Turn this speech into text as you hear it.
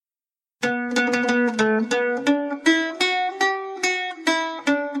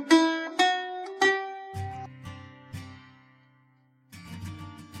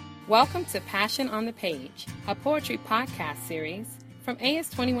Welcome to Passion on the Page, a poetry podcast series from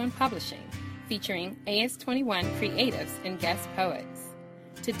AS21 Publishing, featuring AS21 creatives and guest poets.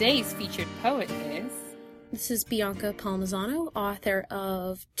 Today's featured poet is... This is Bianca Palmisano, author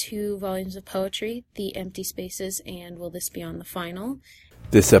of 2 volumes of poetry, The Empty Spaces and Will This Be on the Final?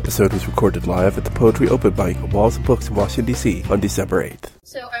 This episode was recorded live at the Poetry Open Mic at Walls and Books in Washington, D.C. on December 8th.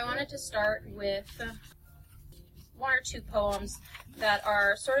 So I wanted to start with 1 or 2 poems that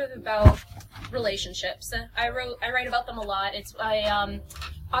are sort of about relationships. I write about them a lot. It's my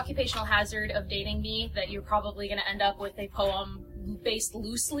occupational hazard of dating me that you're probably going to end up with a poem based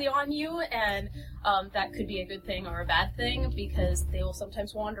loosely on you, and that could be a good thing or a bad thing because they will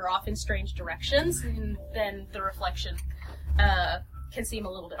sometimes wander off in strange directions, and then the reflection can seem a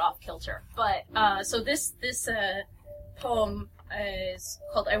little bit off kilter. But so this poem is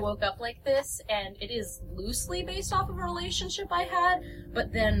called I Woke Up Like This, and it is loosely based off of a relationship I had,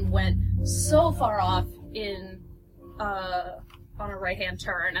 but then went so far off in on a right-hand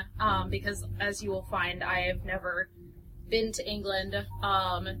turn, because as you will find, I have never been to England,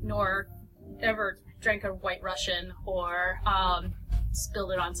 nor ever drank a White Russian or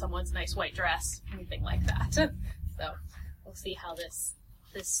spilled it on someone's nice white dress, anything like that. So we'll see how this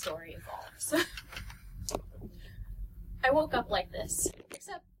story evolves. I woke up like this,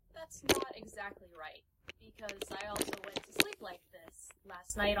 except that's not exactly right, because I also went to sleep like this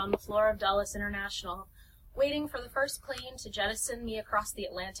last night on the floor of Dulles International, waiting for the first plane to jettison me across the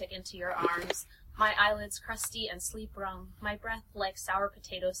Atlantic into your arms, my eyelids crusty and sleep-wrung, my breath like sour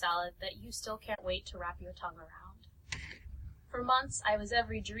potato salad that you still can't wait to wrap your tongue around. For months, I was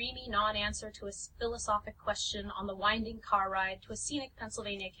every dreamy non-answer to a philosophic question on the winding car ride to a scenic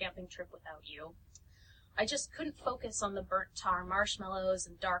Pennsylvania camping trip without you. I just couldn't focus on the burnt tar marshmallows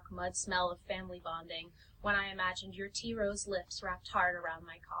and dark mud smell of family bonding when I imagined your tea-rose lips wrapped hard around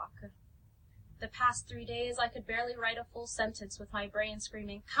my cock. The past 3 days, I could barely write a full sentence with my brain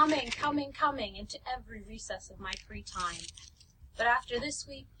screaming, "Coming, coming, coming," into every recess of my free time. But after this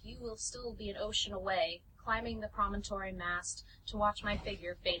week, you will still be an ocean away, climbing the promontory mast to watch my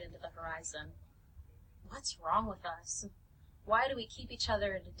figure fade into the horizon. What's wrong with us? Why do we keep each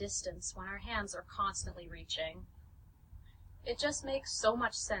other at a distance when our hands are constantly reaching? It just makes so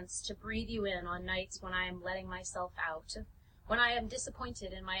much sense to breathe you in on nights when I am letting myself out, when I am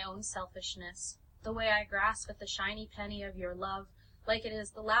disappointed in my own selfishness, the way I grasp at the shiny penny of your love like it is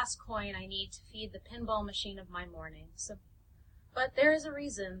the last coin I need to feed the pinball machine of my mornings. But there is a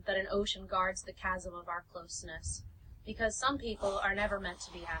reason that an ocean guards the chasm of our closeness, because some people are never meant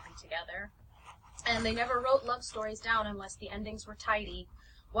to be happy together. And they never wrote love stories down unless the endings were tidy,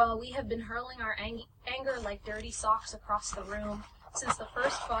 while we have been hurling our anger like dirty socks across the room since the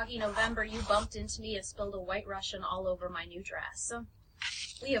first foggy November you bumped into me and spilled a White Russian all over my new dress.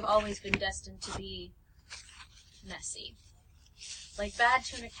 We have always been destined to be messy. Like bad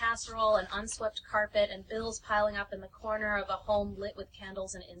tuna casserole, an unswept carpet, and bills piling up in the corner of a home lit with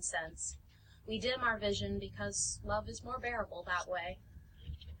candles and incense. We dim our vision because love is more bearable that way.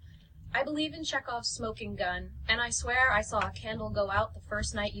 I believe in Chekhov's smoking gun, and I swear I saw a candle go out the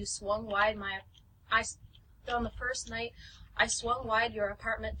first night you swung wide I swung wide your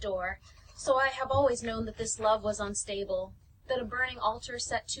apartment door, so I have always known that this love was unstable, that a burning altar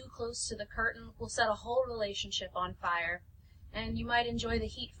set too close to the curtain will set a whole relationship on fire, and you might enjoy the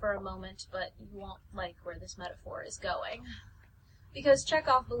heat for a moment, but you won't like where this metaphor is going. Because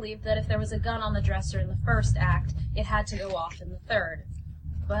Chekhov believed that if there was a gun on the dresser in the first act, it had to go off in the third.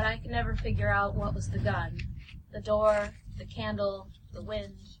 But I could never figure out what was the gun. The door, the candle, the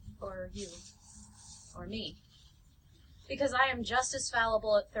wind, or you, or me. Because I am just as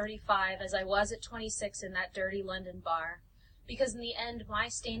fallible at 35 as I was at 26 in that dirty London bar. Because in the end, my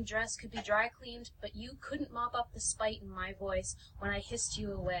stained dress could be dry cleaned, but you couldn't mop up the spite in my voice when I hissed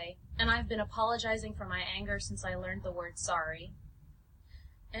you away. And I've been apologizing for my anger since I learned the word sorry.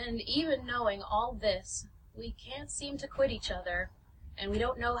 And even knowing all this, we can't seem to quit each other. And we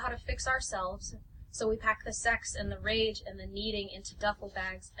don't know how to fix ourselves, so we pack the sex and the rage and the needing into duffel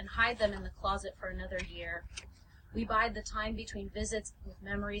bags and hide them in the closet for another year. We bide the time between visits with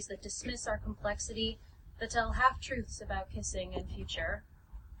memories that dismiss our complexity, that tell half-truths about kissing and future.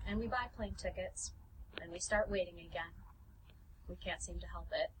 And we buy plane tickets, and we start waiting again. We can't seem to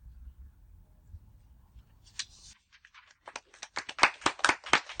help it.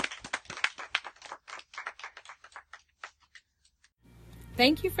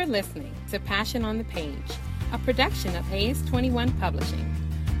 Thank you for listening to Passion on the Page, a production of AS21 Publishing.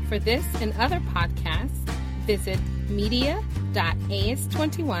 For this and other podcasts, visit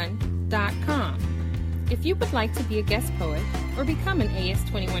media.as21.com. If you would like to be a guest poet, or become an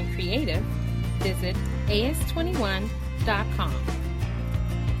AS21 creative, visit as21.com.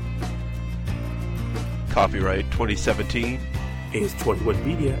 Copyright 2017. AS21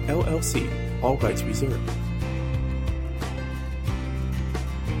 Media, LLC. All rights reserved.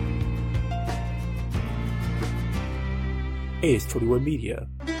 AS21 Media.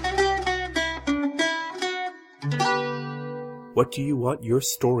 What do you want your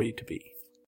story to be?